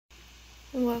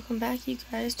Welcome back, you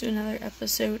guys, to another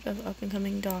episode of Up and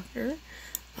Coming Doctor.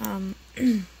 As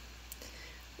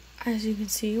you can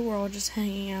see, we're all just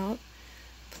hanging out,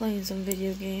 playing some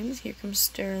video games. Here comes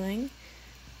Sterling.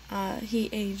 He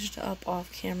aged up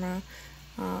off camera,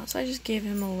 so I just gave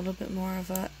him a little bit more of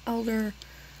a elder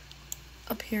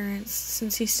appearance,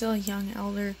 since he's still a young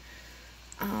elder.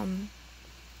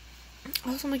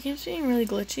 Also, my game's being really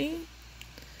glitchy.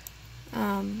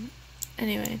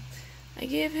 Anyway. I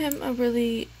gave him a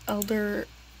really younger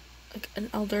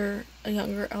elder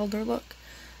look.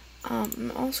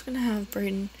 I'm also gonna have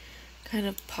Brayden kind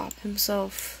of pop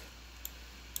himself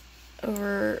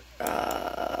over,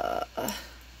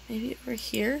 maybe over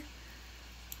here.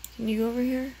 Can you go over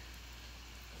here?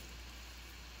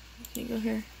 Can you go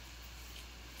here?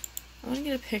 I want to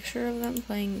get a picture of them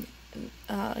playing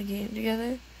a game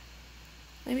together.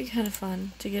 That'd be kind of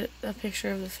fun to get a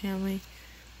picture of the family.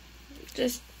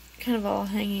 Just kind of all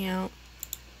hanging out.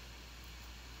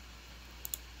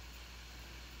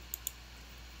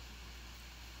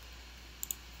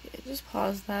 Yeah, just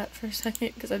pause that for a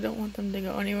second because I don't want them to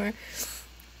go anywhere.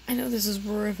 I know this is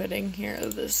riveting here,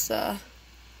 this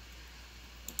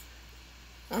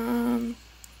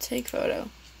take photo.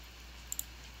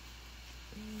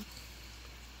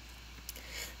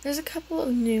 There's a couple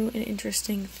of new and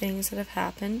interesting things that have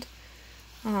happened.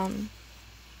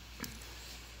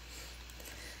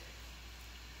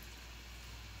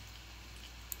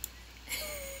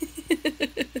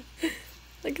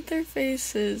 Look at their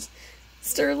faces.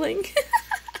 Sterling.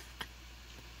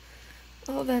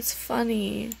 Oh, that's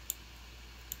funny.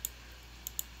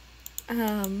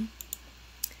 There's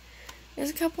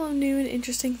a couple of new and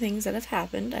interesting things that have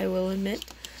happened, I will admit.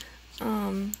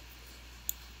 One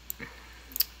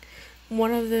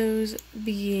of those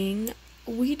being,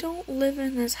 we don't live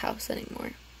in this house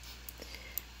anymore.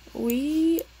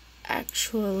 We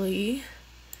actually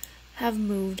have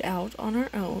moved out on our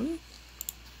own.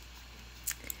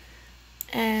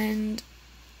 And,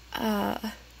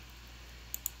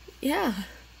 yeah.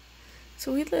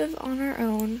 So we live on our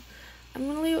own. I'm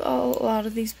gonna leave a lot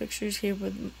of these pictures here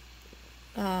with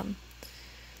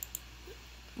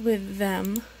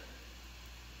them.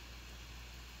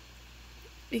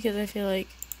 Because I feel like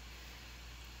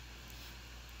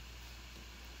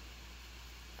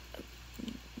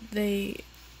they're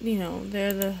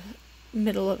the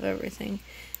middle of everything.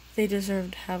 They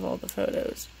deserve to have all the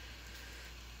photos.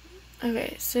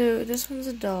 Okay, so this one's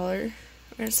 $1. We're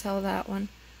gonna sell that one.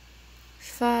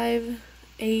 5,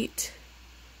 8,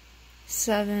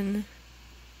 7,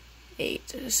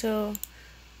 8. So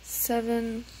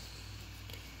 7.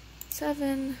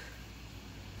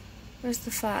 Where's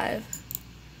the 5?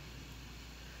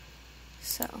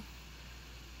 So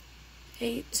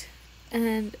 8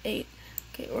 and 8.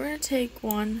 Okay, we're gonna take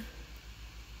one.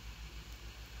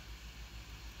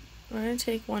 We're gonna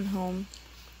take one home.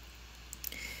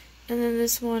 And then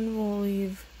this one we'll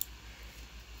leave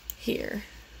here.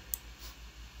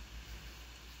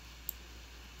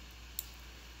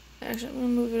 Actually, I'm gonna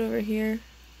move it over here.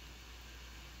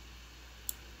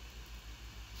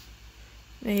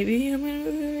 Maybe I'm gonna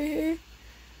move it over here.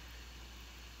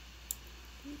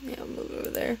 Yeah, I'll move it over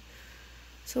there.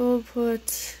 So we'll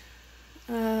put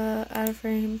out of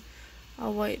frame, a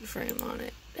white frame on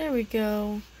it. There we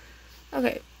go.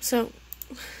 Okay, so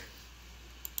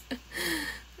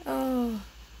oh,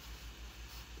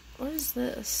 what is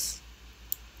this?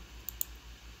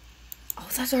 Oh,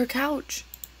 that's our couch.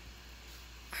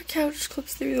 Our couch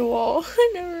clips through the wall.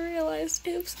 I never realized.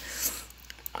 Oops.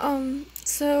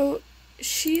 So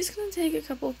she's gonna take a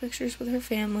couple of pictures with her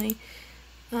family.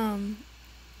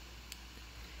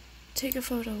 Take a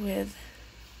photo with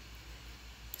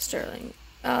Sterling.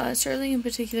 Sterling in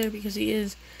particular because he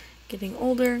is getting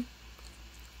older.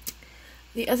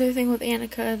 The other thing with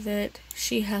Annika that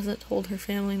she hasn't told her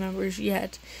family members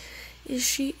yet is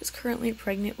she is currently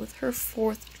pregnant with her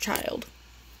 4th child.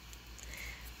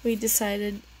 I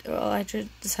decided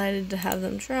to have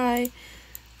them try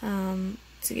to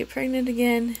get pregnant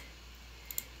again,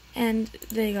 and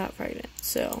they got pregnant,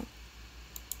 so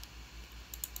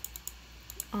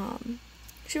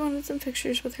she wanted some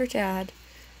pictures with her dad,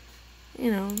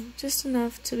 just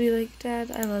enough to be like, Dad,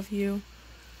 I love you.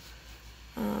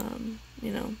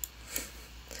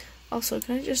 Also,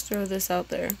 can I just throw this out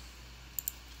there?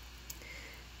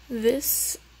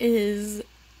 This is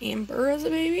Amber as a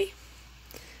baby.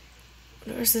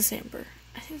 Or is this Amber?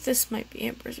 I think this might be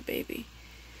Amber as a baby.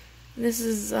 This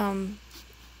is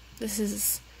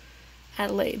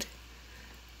Adelaide.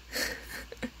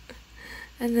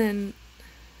 And then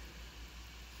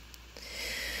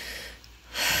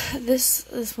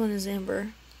this one is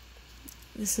Amber.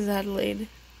 This is Adelaide.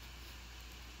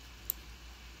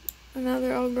 And now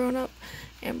they're all grown up.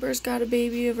 Amber's got a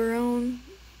baby of her own.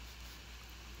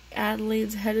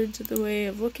 Adelaide's headed to the way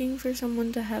of looking for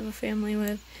someone to have a family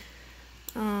with.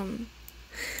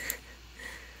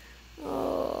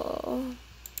 Oh,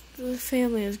 the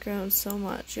family has grown so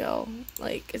much, y'all.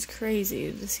 Like, it's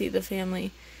crazy to see the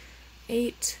family.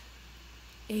 8,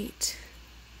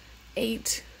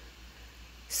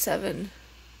 7,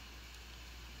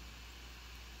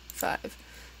 5.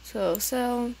 So,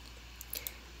 sell.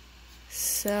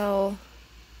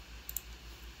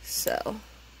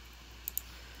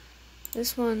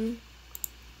 This one,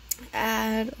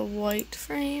 add a white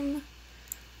frame,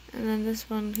 and then this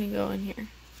one can go in here.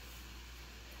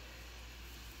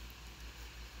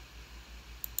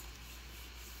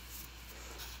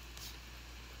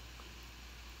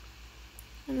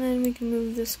 And then we can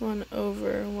move this one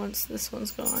over once this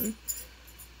one's gone.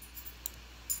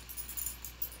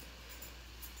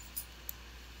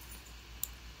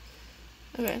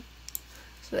 Okay,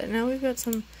 so that now we've got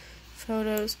some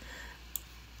photos.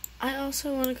 I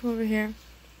also want to come over here.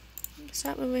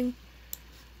 Stop moving.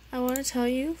 I want to tell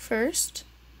you first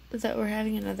that we're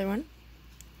having another one.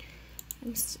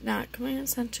 It's not coming in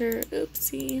center.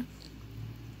 Oopsie.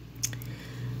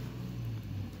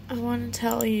 I want to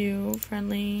tell you,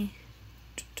 friendly.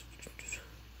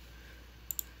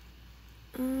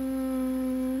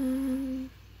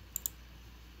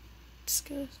 Just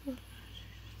go.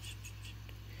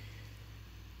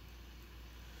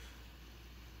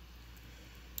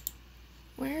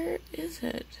 Where is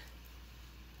it?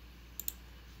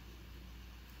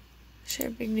 Share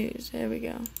big news. There we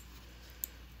go.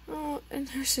 Oh, and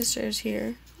her sister's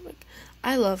here. Like,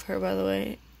 I love her, by the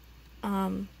way.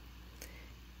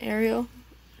 Ariel.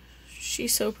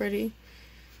 She's so pretty.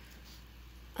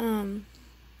 Tell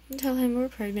him we're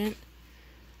pregnant.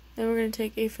 Then we're gonna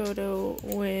take a photo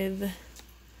with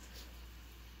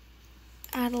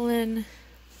Adeline.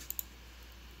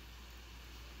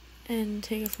 And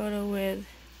take a photo with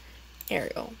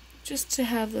Ariel. Just to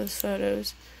have those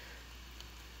photos.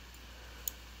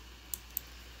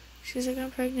 She's like,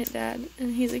 I'm pregnant, Dad.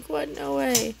 And he's like, what? No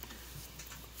way.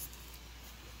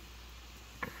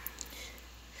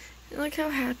 And look how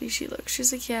happy she looks.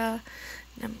 She's like, yeah,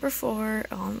 number 4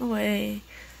 on the way.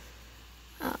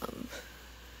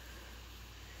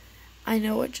 I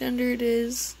know what gender it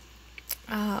is.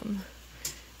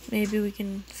 Maybe we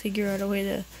can figure out a way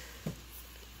to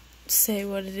say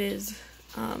what it is.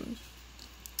 I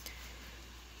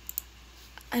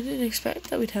didn't expect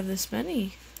that we'd have this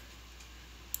many.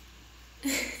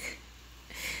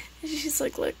 And she's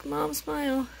like, look, Mom,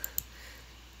 smile.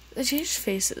 They changed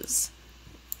faces.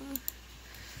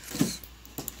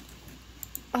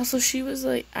 Also, she was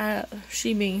like,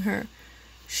 she being her,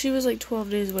 she was like 12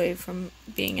 days away from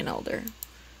being an elder.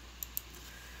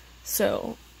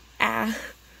 So, we're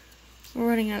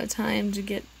running out of time to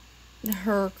get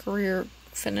her career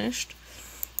finished.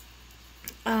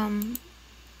 We're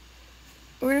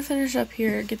gonna finish up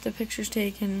here, get the pictures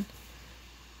taken,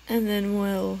 and then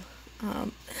we'll,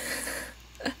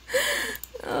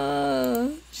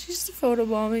 she's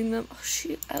photobombing them.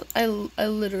 Oh, I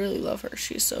literally love her.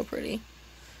 She's so pretty.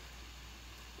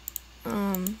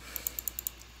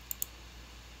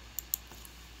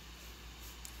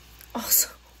 Also,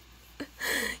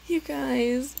 you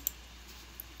guys,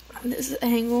 this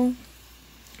angle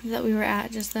that we were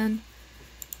at just then,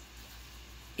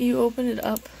 you open it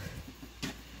up.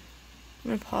 I'm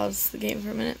gonna pause the game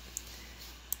for a minute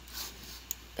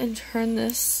and turn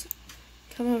this.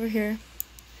 Come over here.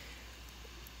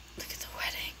 Look at the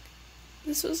wedding.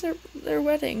 This was their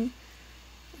wedding.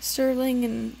 Sterling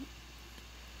and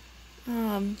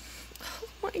oh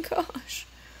my gosh,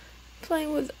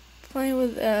 playing with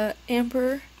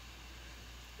Amber.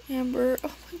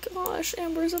 Oh my gosh,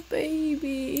 Amber's a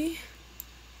baby.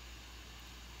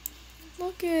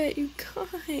 Look at you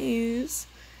guys.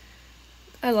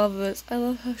 I love this. I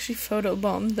love how she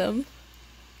photobombed them.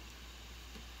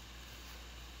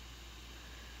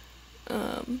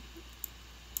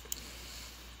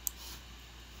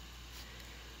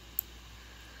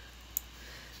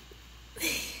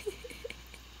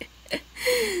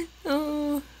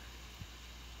 Oh.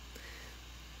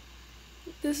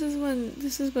 This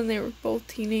is when they were both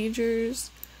teenagers,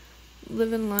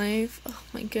 living life. Oh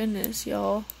my goodness,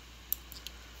 y'all.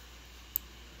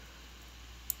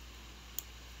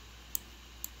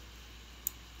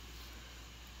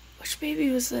 Which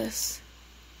baby was this?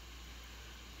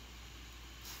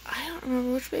 I don't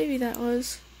remember which baby that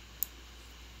was.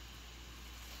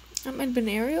 That might have been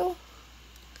Ariel?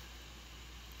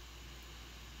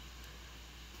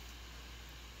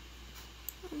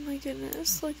 my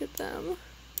goodness, look at them.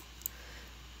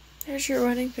 There's your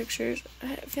wedding pictures.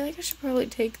 I feel like I should probably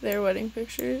take their wedding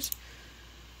pictures.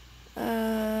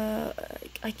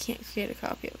 I can't create a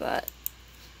copy of that.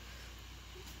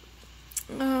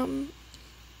 Oh my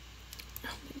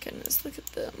goodness, look at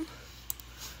them.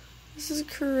 This is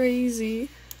crazy.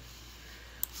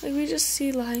 Like, we just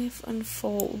see life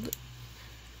unfold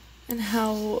and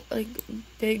how, like,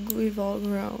 big we've all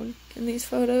grown in these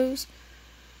photos.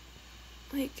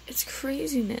 Like, it's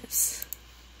craziness.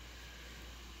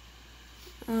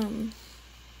 I'll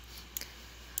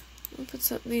put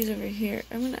these over here.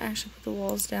 I'm gonna actually put the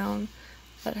walls down,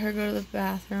 let her go to the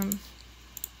bathroom.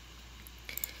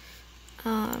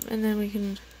 And then we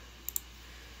can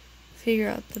figure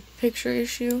out the picture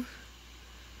issue.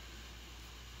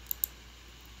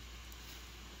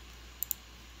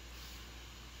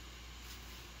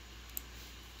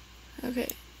 Okay,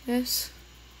 this.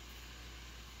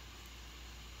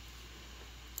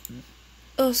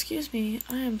 Oh, excuse me.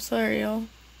 I am sorry, y'all.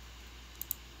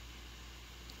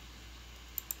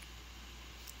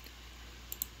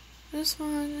 This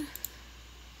one.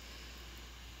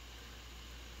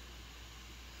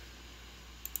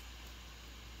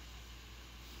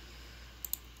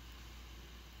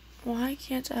 Why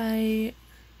can't I?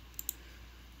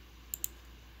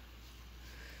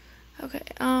 Okay,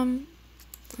 and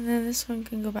then this one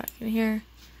can go back in here.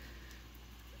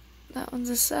 That one's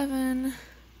a 7,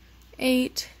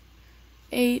 8,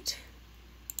 8,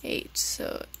 8.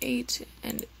 So 8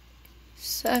 and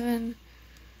 7,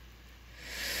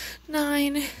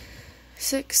 9,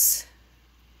 6,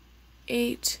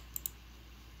 8,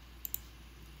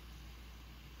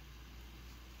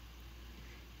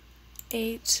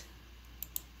 8,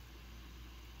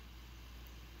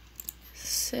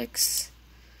 6,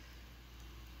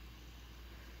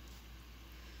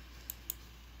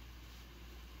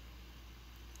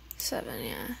 7,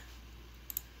 yeah.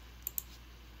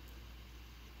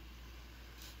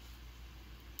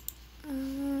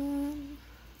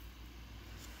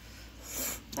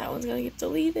 That one's gonna get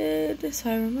deleted, so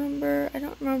I remember. I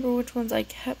don't remember which ones I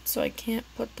kept, so I can't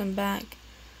put them back.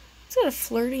 It's got a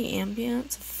flirty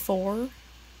ambience of 4.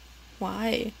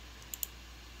 Why?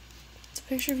 It's a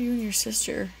picture of you and your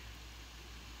sister.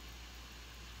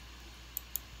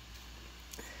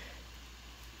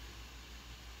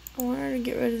 I want her to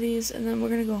get rid of these, and then we're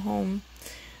gonna go home.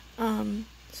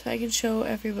 So I can show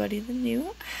everybody the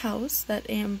new house that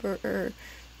Annika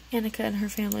and her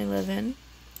family live in.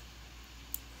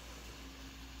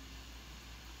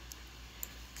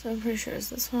 So I'm pretty sure it's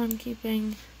this one I'm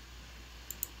keeping.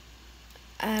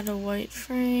 Add a white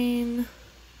frame.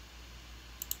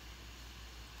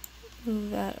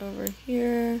 Move that over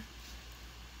here.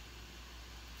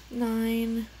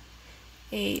 9,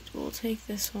 8. We'll take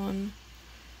this one.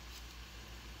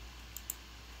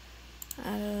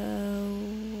 Add a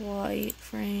white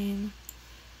frame.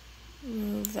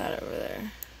 Move that over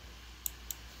there.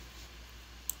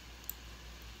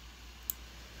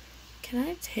 Can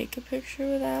I take a picture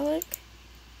with Alec?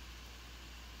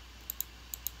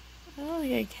 I don't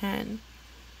think I can.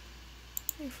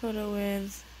 Take a photo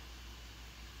with...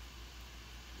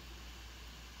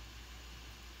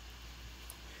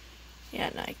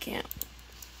 Yeah, no, I can't.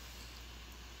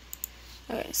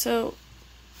 Okay, so...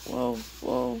 Whoa.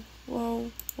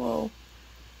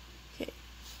 Okay.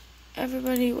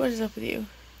 Everybody, what is up with you?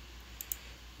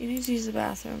 You need to use the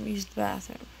bathroom. Use the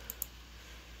bathroom.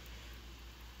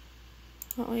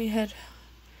 Why don't we have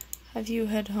you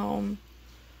head home.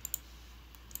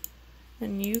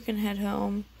 Then you can head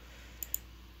home.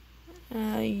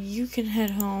 You can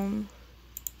head home.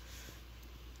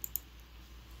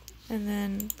 And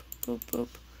then, boop, boop.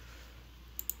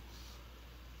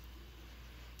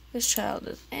 This child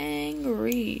is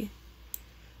angry.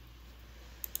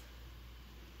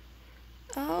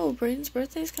 Oh, Brayden's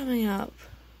birthday's coming up.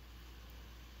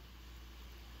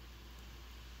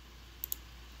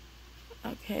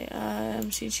 Okay,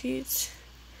 MC Cheats.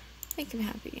 Make him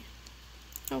happy.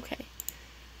 Okay.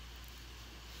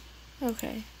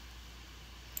 Okay.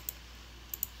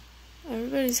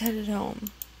 Everybody's headed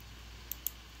home.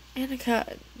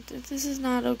 Annika, this is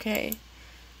not okay.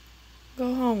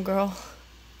 Go home, girl.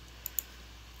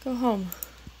 Go home.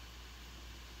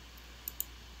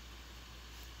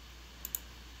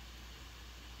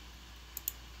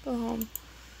 Go home.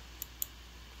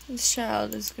 This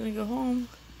child is gonna go home.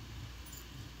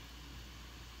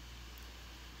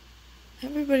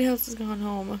 Everybody else has gone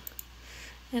home.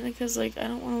 Annika's like, I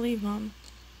don't want to leave, Mom.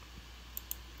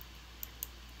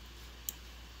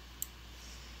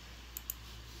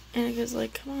 Annika's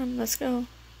like, come on, let's go.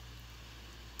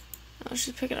 Oh,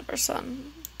 she's picking up her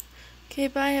son. Okay,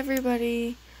 bye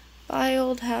everybody. Bye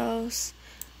old house.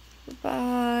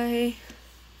 Bye.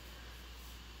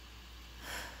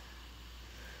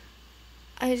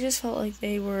 I just felt like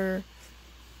they were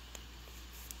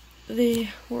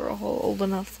all old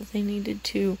enough that they needed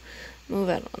to move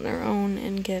out on their own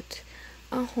and get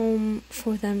a home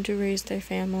for them to raise their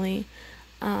family.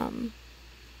 And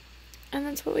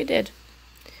that's what we did.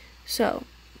 So,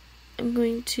 I'm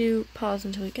going to pause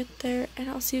until we get there, and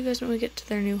I'll see you guys when we get to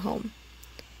their new home.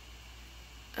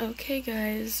 Okay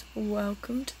guys,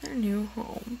 welcome to their new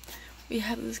home. We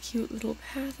have this cute little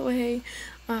pathway.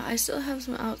 I still have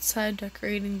some outside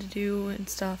decorating to do and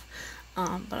stuff,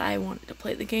 but I wanted to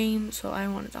play the game, so I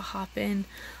wanted to hop in.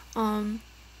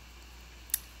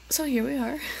 So here we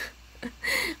are.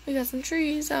 We got some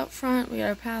trees out front, we got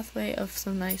our pathway of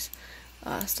some nice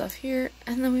stuff here,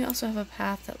 and then we also have a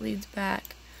path that leads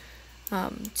back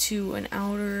to an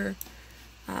outer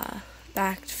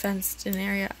backed fenced in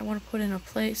area. I want to put in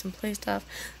some play stuff,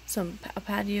 a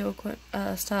patio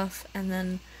stuff, and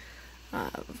then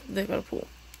they've got a pool.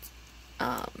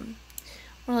 I want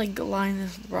to like line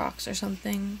this with rocks or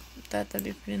something. That'd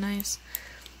be pretty nice.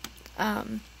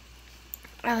 I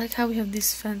like how we have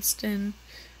these fenced in,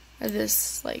 or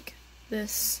this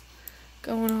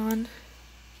going on.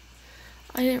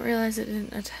 I didn't realize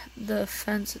the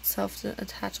fence itself didn't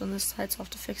attach on this side, so I'll have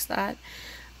to fix that.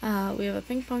 We have a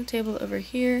ping pong table over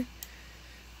here.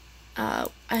 I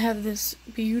have this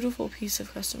beautiful piece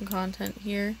of custom content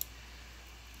here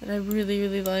that I really,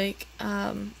 really like.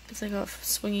 It's like a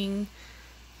swing.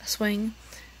 So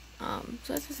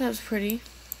I think that was pretty.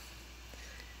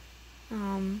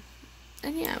 And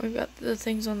yeah, we've got the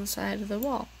things on the side of the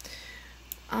wall.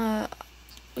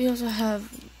 We also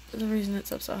have, the reason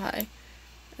it's up so high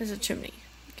is a chimney.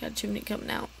 Got a chimney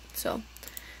coming out, so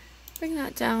bring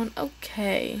that down.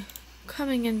 Okay,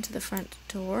 coming into the front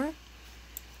door,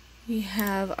 we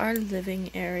have our living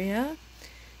area.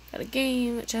 Got a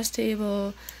game, a chess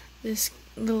table, this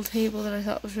little table that I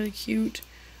thought was really cute,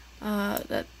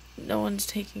 that no one's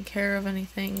taking care of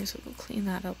anything, so go clean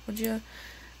that up, would you?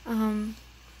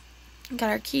 Got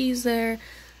our keys there.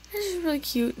 It's just really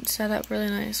cute and set up really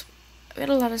nice. We had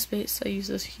a lot of space, so I used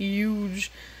this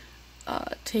huge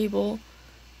table.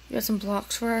 We got some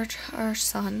blocks for our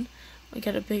son. We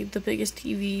got the biggest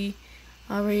TV,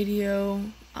 radio,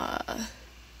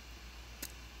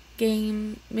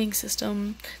 gaming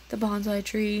system, the bonsai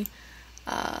tree.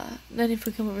 Then if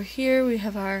we come over here, we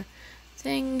have our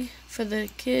thing for the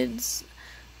kids.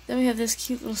 Then we have this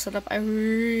cute little setup. I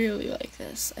really like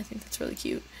this. I think that's really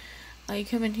cute. You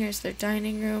come in here, it's their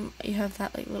dining room. You have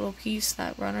that like little piece,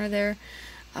 that runner there.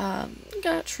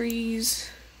 Got trees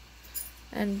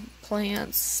and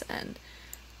plants, and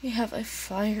we have a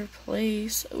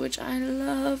fireplace, which I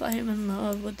love. I am in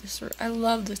love with this. I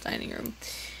love this dining room.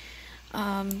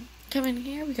 Come in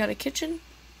here, we got a kitchen.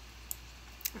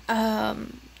 Got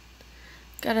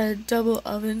a double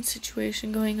oven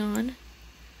situation going on.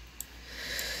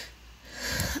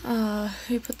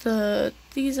 We put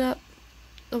these up,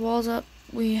 the walls up.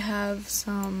 We have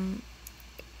some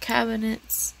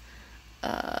cabinets.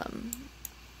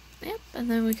 Yep, and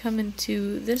then we come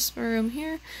into this room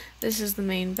here. This is the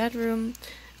main bedroom.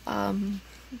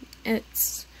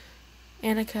 It's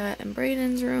Annika and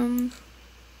Brayden's room.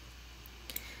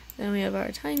 Then we have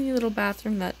our tiny little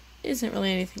bathroom that isn't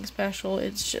really anything special,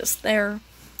 it's just there.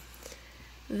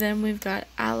 Then we've got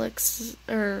Arthur's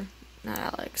room.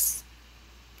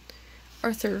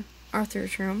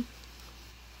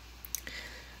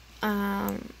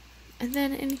 And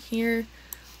then in here,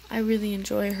 I really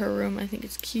enjoy her room. I think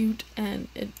it's cute and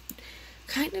it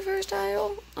kind of her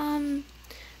style.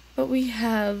 But we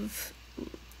have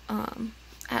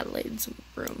Adelaide's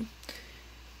room.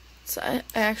 So I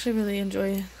actually really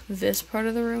enjoy this part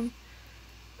of the room.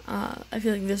 I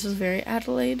feel like this is very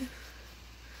Adelaide.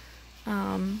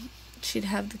 She'd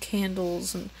have the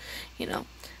candles and, you know.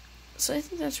 So I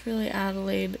think that's really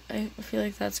Adelaide. I feel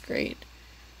like that's great.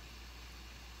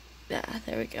 Yeah,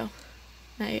 there we go.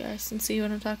 Now you guys can see what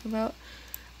I'm talking about.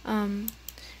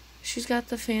 She's got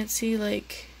the fancy,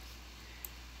 like,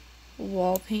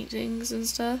 wall paintings and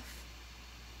stuff.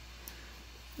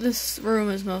 This room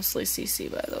is mostly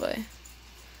CC, by the way.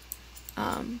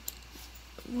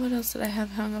 What else did I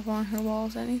have hung up on her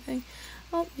walls? Anything?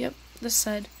 Oh, yep, this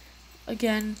side.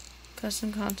 Again,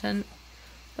 custom content.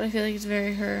 But I feel like it's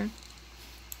very her.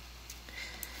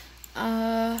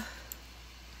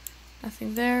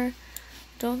 Nothing there.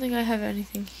 Don't think I have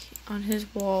anything on his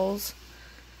walls.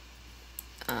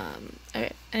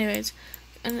 Okay, anyways.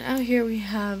 And out here we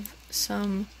have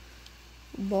some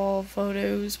wall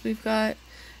photos. We've got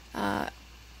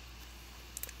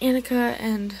Annika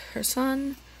and her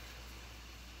son,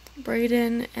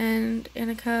 Brayden and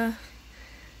Annika.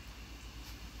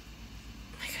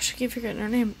 Oh my gosh, I keep forgetting her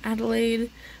name. Adelaide,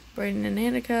 Brayden and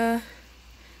Annika,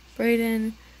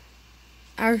 Brayden,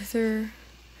 Arthur.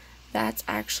 That's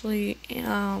actually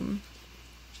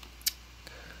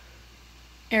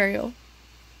Ariel.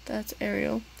 That's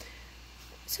Ariel.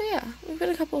 So yeah, we've got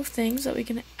a couple of things that we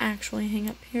can actually hang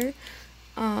up here.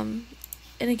 And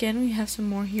again, we have some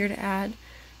more here to add.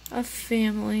 A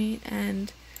family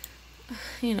and,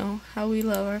 you know, how we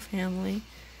love our family.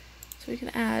 So we can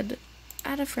add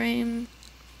a frame,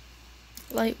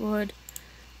 light wood,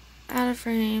 add a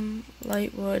frame,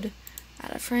 light wood,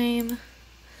 add a frame,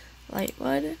 light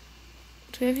wood.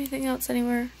 Do we have anything else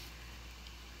anywhere?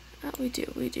 Oh, we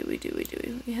do.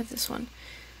 We have this one.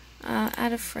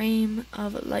 Add a frame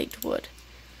of light wood.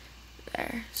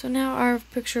 There. So now our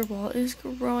picture wall is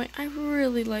growing. I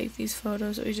really like these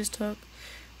photos that we just took.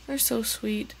 They're so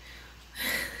sweet.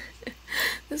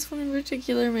 This one in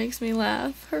particular makes me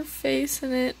laugh. Her face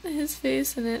in it, his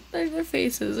face in it. Their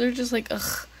faces. They're just like,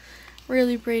 ugh.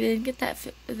 Really, Brayden, get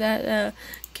that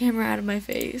camera out of my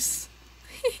face.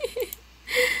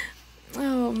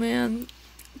 Oh man.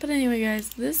 But anyway, guys,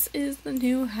 this is the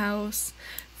new house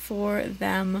for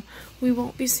them. We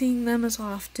won't be seeing them as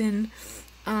often.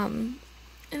 And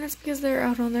that's because they're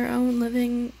out on their own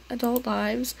living adult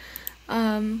lives.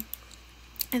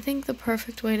 I think the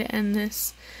perfect way to end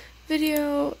this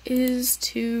video is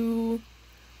to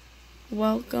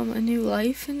welcome a new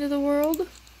life into the world.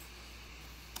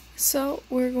 So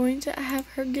we're going to have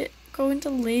her go into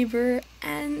labor,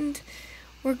 and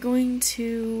we're going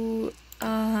to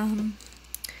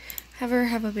have her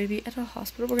have a baby at a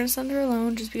hospital. We're going to send her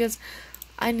alone just because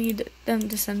I need them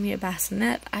to send me a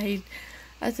bassinet. I,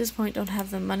 at this point, don't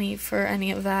have the money for any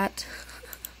of that.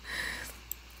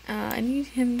 I need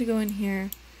him to go in here.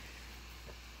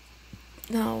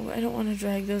 No, I don't want to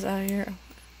drag those out of here.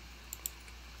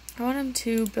 I want him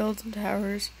to build some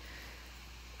towers.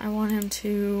 I want him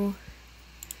to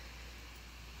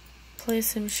play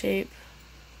some shape.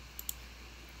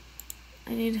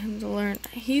 I need him to learn.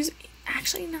 He's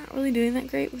actually not really doing that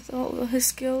great with all of his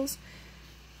skills.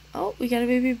 Oh, we got a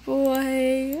baby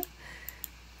boy.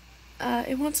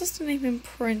 It wants us to name him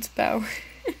Prince Bauer.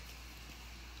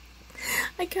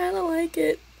 I kind of like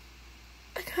it.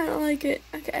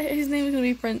 Okay, his name is going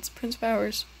to be Prince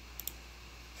Bowers.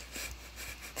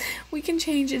 We can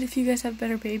change it if you guys have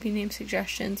better baby name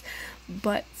suggestions,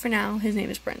 but for now, his name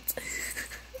is Prince.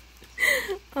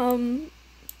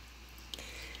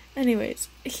 Anyways,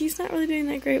 he's not really doing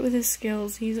that great with his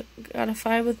skills. He's got a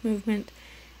 5 with movement.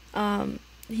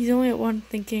 He's only at 1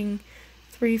 thinking,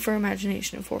 3 for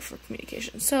imagination, and 4 for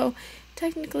communication. So,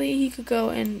 technically, he could go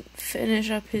and finish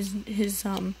up his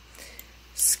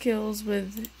skills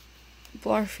with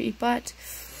Blarfy, but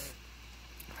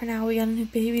for now, we got a new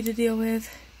baby to deal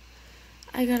with.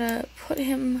 I gotta put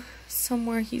him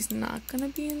somewhere he's not gonna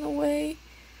be in the way.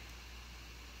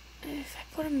 If I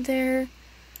put him there...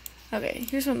 Okay,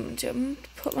 here's what I'm gonna do. I'm gonna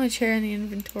put my chair in the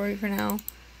inventory for now.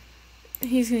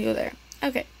 He's gonna go there.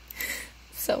 Okay.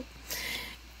 So,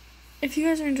 if you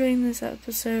guys are enjoying this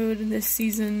episode, this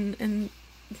season, and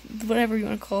whatever you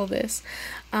want to call this,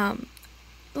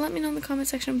 let me know in the comment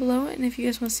section below, and if you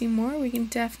guys want to see more, we can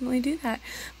definitely do that.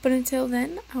 But until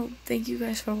then, I'll thank you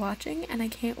guys for watching, and I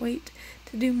can't wait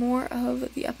to do more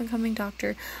of the up-and-coming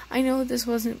Doctor. I know this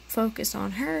wasn't focused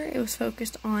on her, it was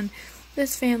focused on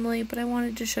this family, but I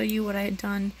wanted to show you what I had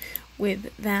done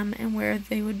with them and where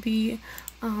they would be.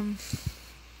 I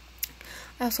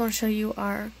also want to show you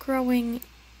our growing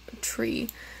tree.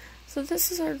 So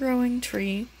this is our growing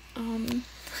tree.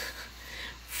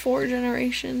 4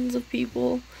 generations of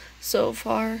people so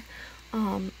far.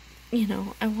 You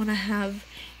know, I want to have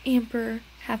Amber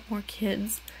have more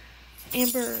kids.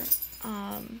 Amber,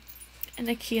 and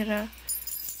Akira.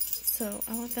 So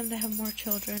I want them to have more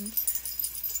children.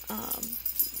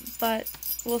 But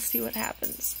we'll see what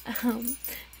happens. And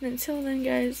until then,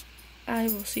 guys, I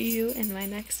will see you in my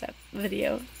next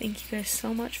video. Thank you guys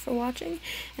so much for watching,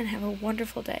 and have a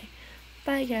wonderful day.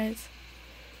 Bye, guys.